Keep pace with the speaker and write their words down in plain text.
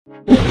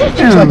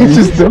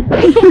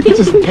It's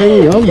just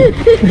tangy yummy.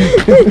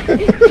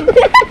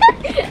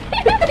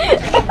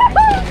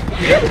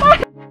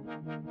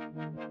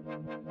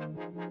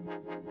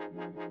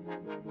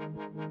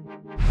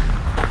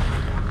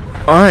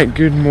 Alright,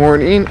 good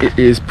morning. It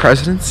is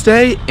President's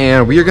Day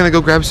and we are gonna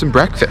go grab some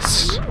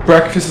breakfast.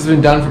 Breakfast has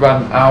been done for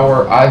about an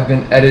hour. I've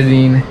been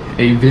editing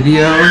a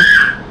video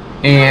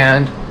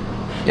and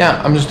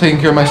yeah, I'm just taking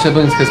care of my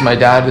siblings because my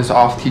dad is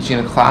off teaching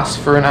a class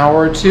for an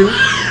hour or two.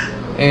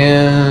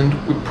 And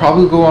we'll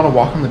probably go on a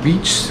walk on the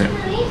beach soon.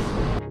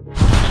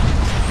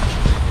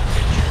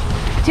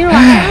 Do you know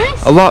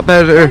what? A lot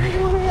better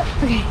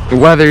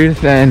weather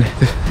than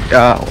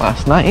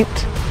last night.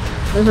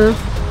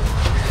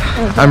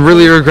 I'm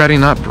really regretting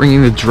not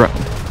bringing the drone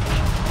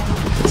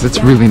because it's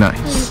really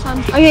nice.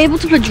 Are you able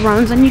to put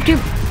drones on YouTube?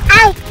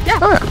 Yeah.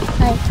 Oh,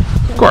 yeah.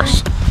 Of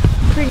course.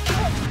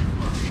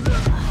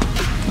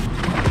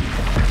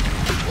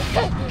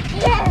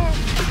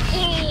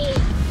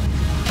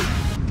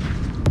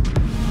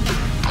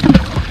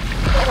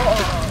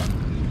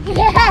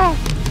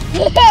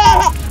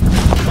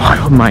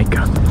 Wild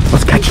Micah.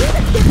 Let's catch it.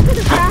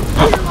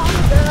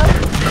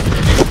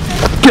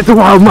 Get the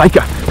wild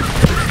Micah.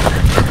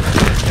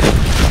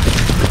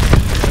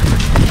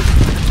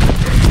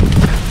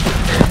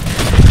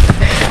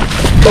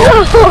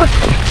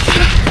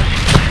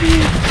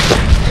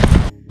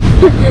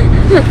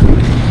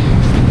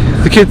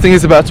 The kid thing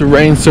is about to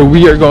rain, so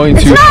we are going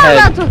to head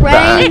about to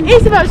rain. back. It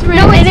is about to rain,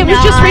 and it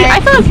was just raining. I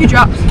felt a few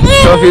drops.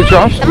 So a few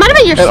drops? It might have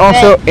been your spit. And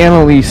also,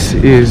 Annalise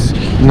is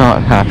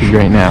not happy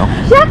right now.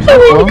 She actually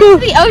wanted to go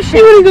to the ocean.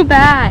 She wanted to go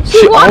back.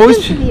 She walked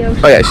into the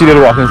ocean. Oh yeah, she did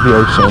walk into the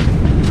ocean.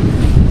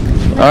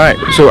 Alright,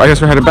 so I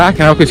guess we're headed back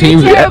and I'll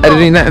continue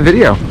editing that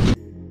video.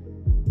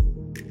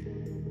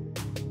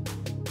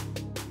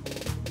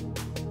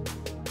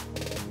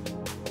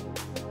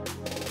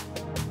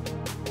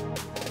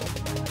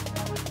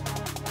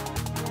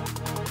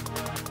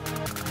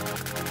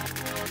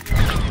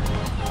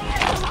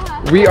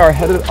 We are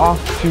headed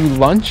off to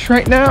lunch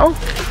right now,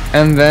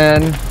 and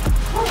then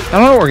I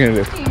don't know what we're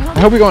gonna do. I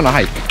hope we go on a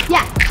hike.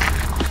 Yeah.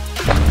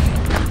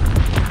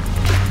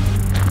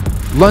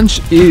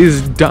 Lunch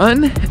is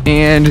done,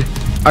 and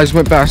I just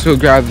went back to go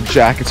grab the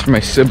jackets for my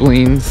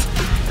siblings,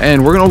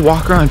 and we're gonna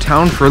walk around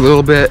town for a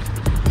little bit.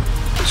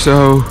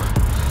 So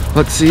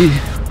let's see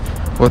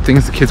what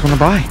things the kids want to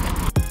buy.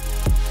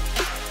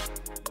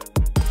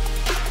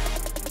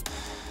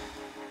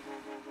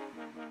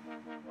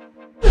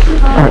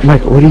 Alright,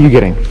 Michael, what are you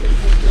getting?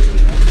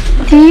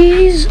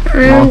 These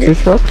Monster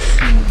trucks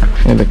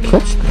and a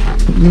catch.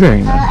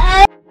 Very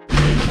nice.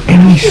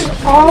 Annalise,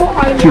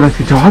 do you like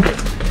the dog?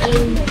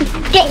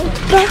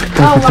 Like the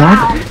dog?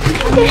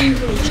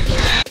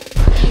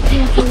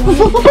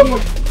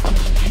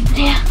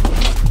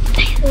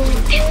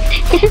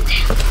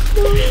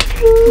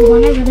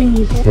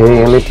 Hey,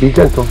 Annalise, be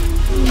gentle. I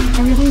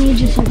really need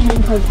you some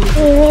hand puzzles.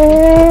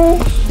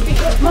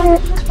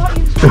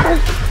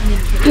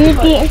 Is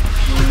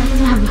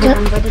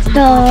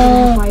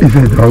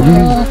it a doggy?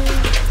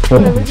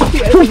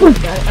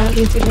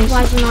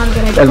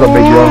 That's a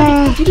big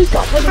dog. You just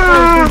got like a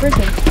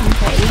birthday.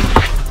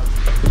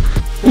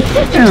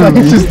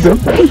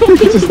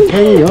 It's just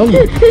tangy yummy.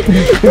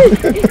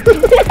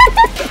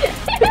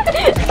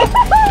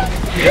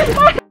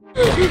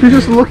 You're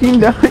just looking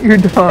down at your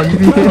dog.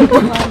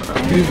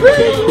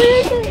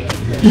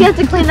 She has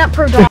to clean up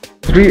her dog.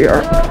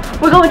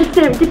 We're going to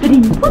Serendipity.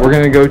 We're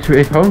gonna go to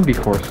a home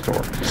decor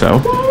store.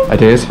 So,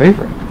 Adea's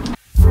favorite.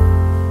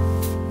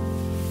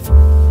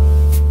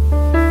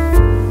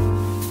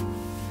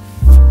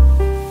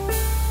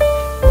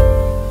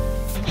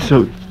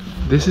 So,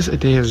 this is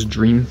Adea's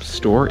dream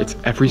store. It's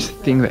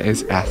everything that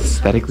is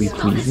aesthetically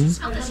pleasing.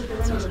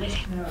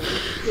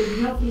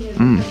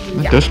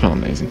 That does smell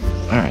amazing.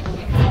 Alright.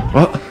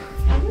 Well,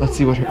 let's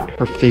see what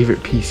her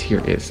favorite piece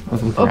here is.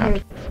 Let's look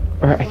around.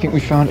 Alright, I think we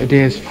found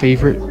Adea's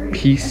favorite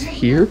piece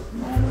here,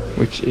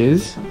 which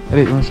is...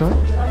 Adea, you want to show it?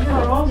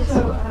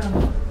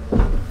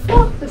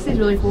 Oh, this is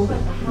really cool.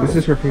 This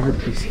is her favorite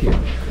piece here.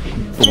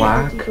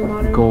 Black,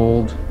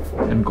 gold,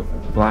 and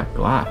black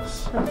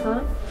glass.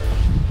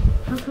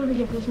 I'm trying to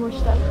get this more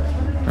stuff.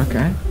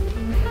 Okay.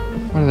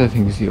 What other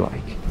things do you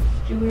like?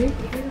 Jewelry.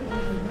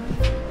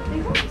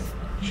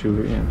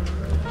 Jewelry, yeah.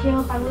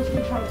 Yeah, I was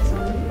gonna try this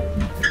on.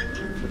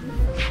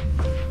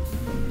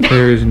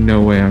 There is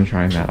no way I'm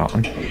trying that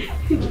on.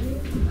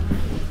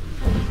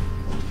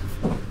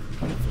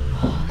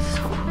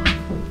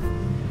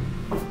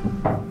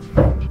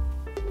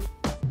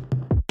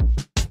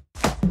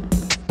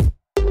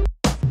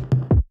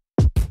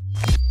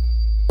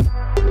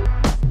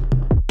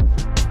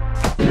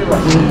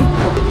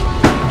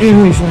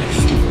 Annalise next.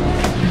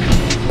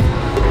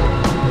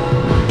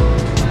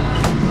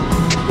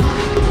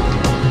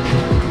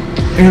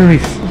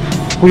 Annalise,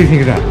 what do you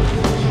think of that?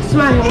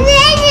 Smile.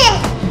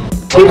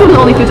 These are the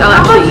only foods I'll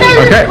actually eat.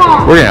 Okay,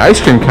 we're getting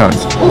ice cream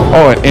cones.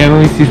 Oh, and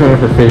Annalise sees one of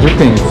her favorite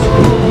things.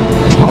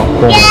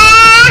 Popcorn.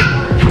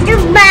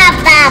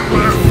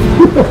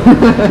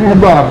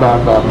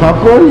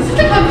 Popcorn? It's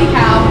a comfy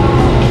cow.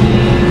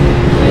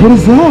 What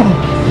is that?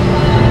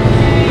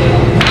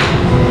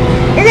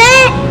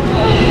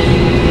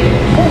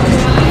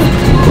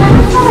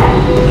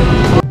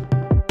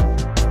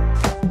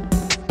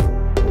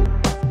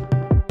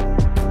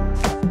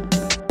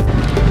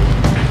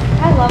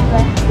 I love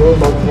that.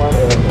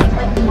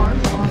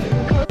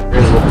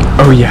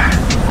 Oh yeah,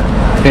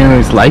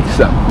 families like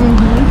them.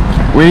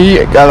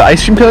 We got the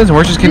ice cream pills and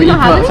we're just gonna eat them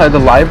outside the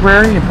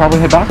library and probably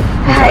head back.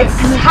 It's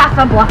half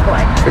a block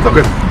away. It's all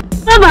good.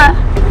 Bubba!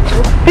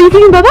 Are you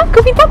feeding Bubba?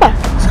 Go feed Bubba!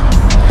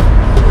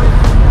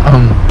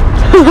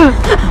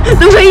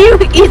 The way you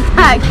eat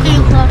that.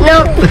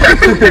 No.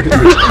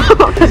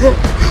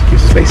 Give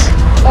some space.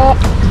 Oh,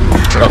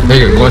 there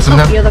you go. You want some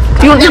now? You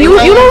don't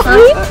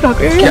need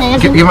strawberry? Yeah,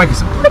 give Mikey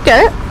some.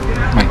 Okay.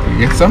 Mike,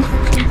 you get some?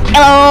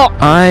 Hello.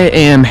 I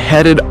am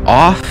headed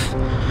off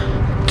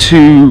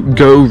to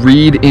go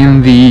read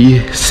in the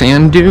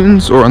sand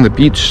dunes or on the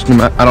beach.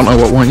 I don't know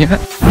what one yet.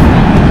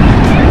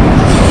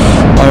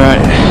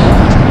 Alright,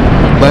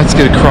 let's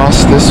get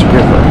across this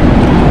river.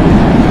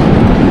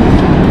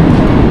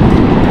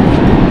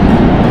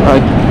 I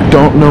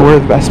don't know where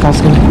the best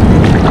spot's gonna be.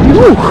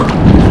 Woo!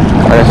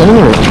 Alright, so I'm in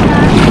the river.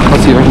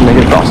 Let's see if I can make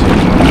it across here.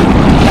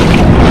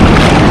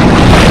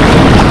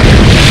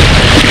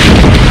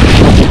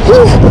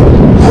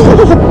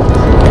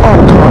 Oh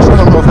gosh, I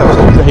don't know if that was a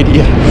good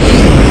idea.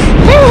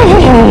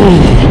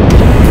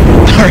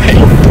 Alright.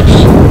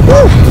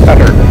 That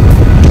hurt.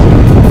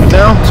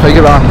 Now, so I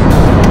get off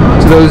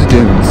to those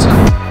dunes.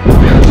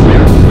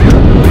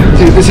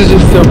 Dude, this is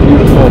just so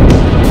beautiful.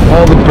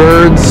 All the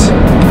birds,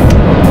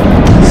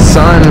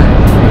 sun,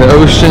 the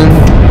ocean.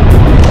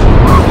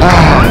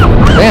 Ah,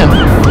 man.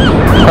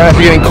 Right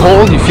after getting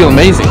cold, you feel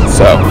amazing.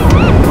 So,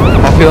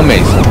 I feel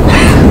amazing.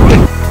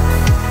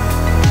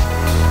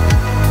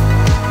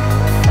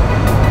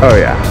 Oh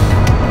yeah.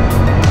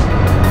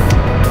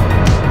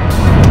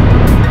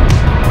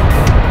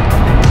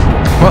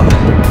 Well,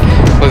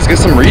 let's get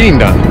some reading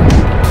done.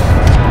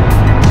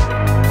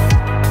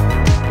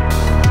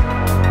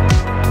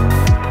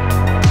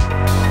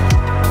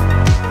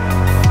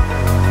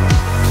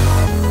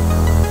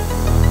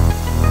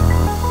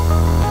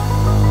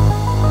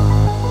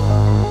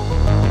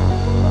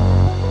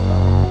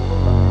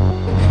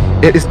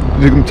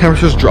 The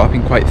temperature's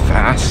dropping quite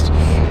fast,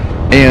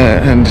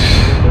 and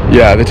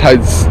yeah, the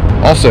tide's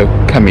also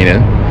coming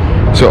in,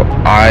 so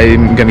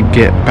I'm gonna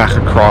get back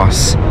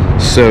across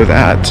so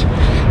that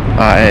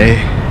I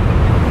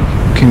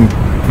can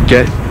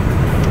get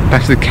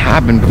back to the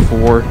cabin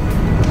before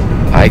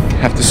I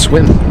have to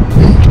swim.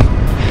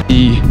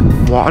 The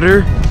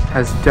water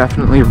has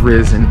definitely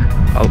risen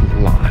a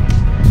lot,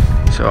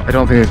 so I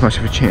don't think there's much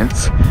of a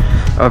chance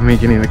of me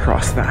getting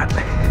across that.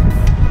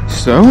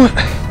 So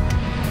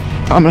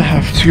I'm gonna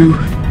have to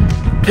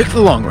pick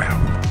the long route.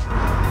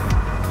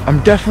 I'm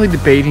definitely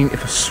debating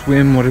if a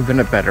swim would have been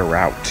a better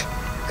route,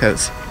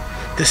 because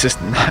this is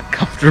not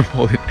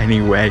comfortable in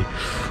any way.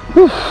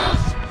 Whew.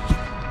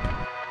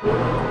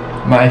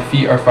 My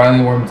feet are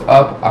finally warmed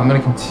up. I'm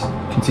gonna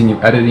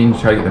continue editing to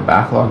try to get the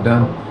backlog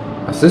done.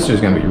 My sister's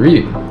gonna be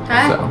reading.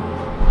 Hi. So,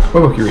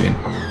 what book are you reading?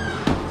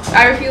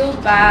 I Refuel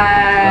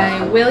by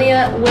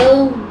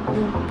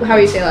how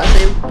do you say last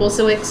name?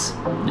 Bolsewicz.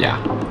 Yeah,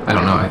 I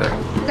don't know either.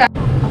 Okay.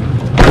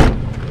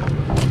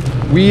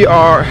 We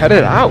are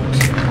headed out.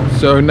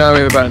 So now we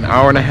have about an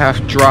hour and a half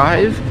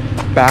drive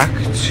back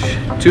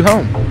to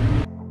home.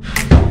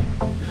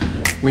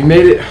 We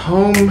made it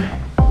home.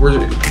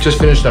 We're just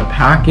finished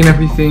unpacking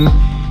everything,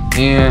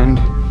 and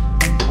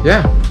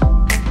yeah,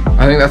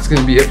 I think that's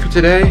gonna be it for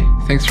today.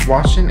 Thanks for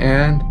watching,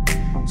 and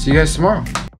see you guys tomorrow.